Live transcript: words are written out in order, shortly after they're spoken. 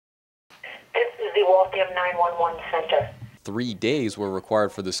the Waltham 911 Center. 3 days were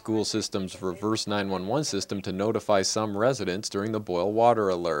required for the school system's reverse 911 system to notify some residents during the boil water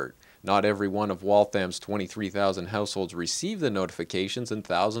alert. Not every one of Waltham's 23,000 households received the notifications, and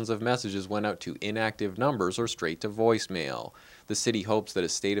thousands of messages went out to inactive numbers or straight to voicemail. The city hopes that a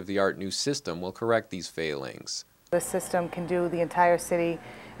state-of-the-art new system will correct these failings. The system can do the entire city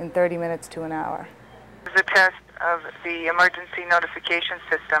in 30 minutes to an hour. It's a test of the emergency notification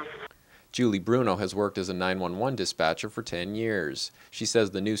system. Julie Bruno has worked as a 911 dispatcher for 10 years. She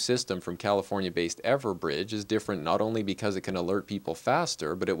says the new system from California-based Everbridge is different not only because it can alert people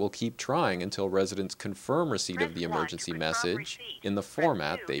faster, but it will keep trying until residents confirm receipt of the emergency message in the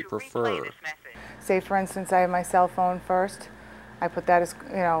format they prefer. Say, for instance, I have my cell phone first. I put that as,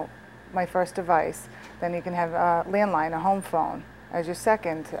 my first device. Then you can have a landline, a home phone, as your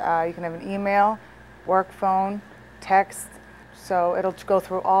second. You can have an email, work phone, text. So it'll go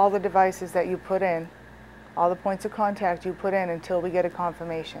through all the devices that you put in, all the points of contact you put in until we get a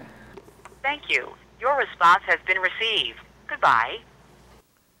confirmation. Thank you. Your response has been received. Goodbye.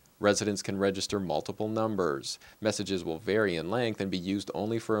 Residents can register multiple numbers. Messages will vary in length and be used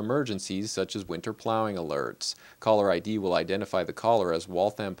only for emergencies such as winter plowing alerts. Caller ID will identify the caller as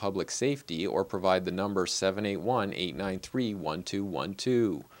Waltham Public Safety or provide the number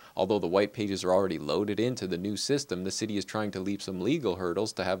 781-893-1212. Although the white pages are already loaded into the new system, the city is trying to leap some legal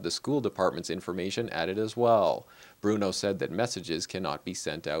hurdles to have the school department's information added as well. Bruno said that messages cannot be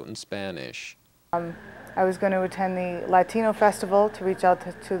sent out in Spanish. I was going to attend the Latino Festival to reach out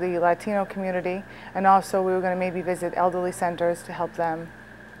to the Latino community, and also we were going to maybe visit elderly centers to help them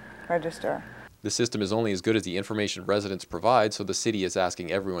register. The system is only as good as the information residents provide, so the city is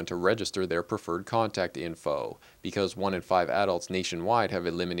asking everyone to register their preferred contact info. Because 1 in 5 adults nationwide have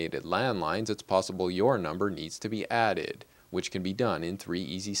eliminated landlines, it's possible your number needs to be added, which can be done in 3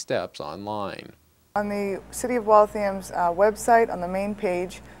 easy steps online. On the City of Waltham's website, on the main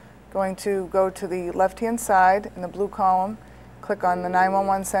page, going to go to the left-hand side in the blue column, click on the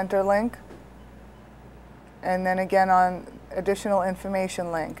 911 Center link, and then again on additional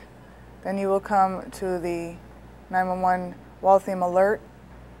information link. Then you will come to the 911 Waltham Alert,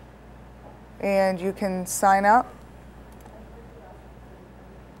 and you can sign up.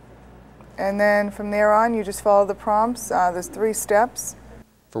 And then from there on, you just follow the prompts. There's 3 steps.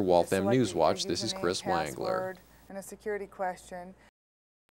 For Waltham Newswatch, this is Chris Wangler. And a security question.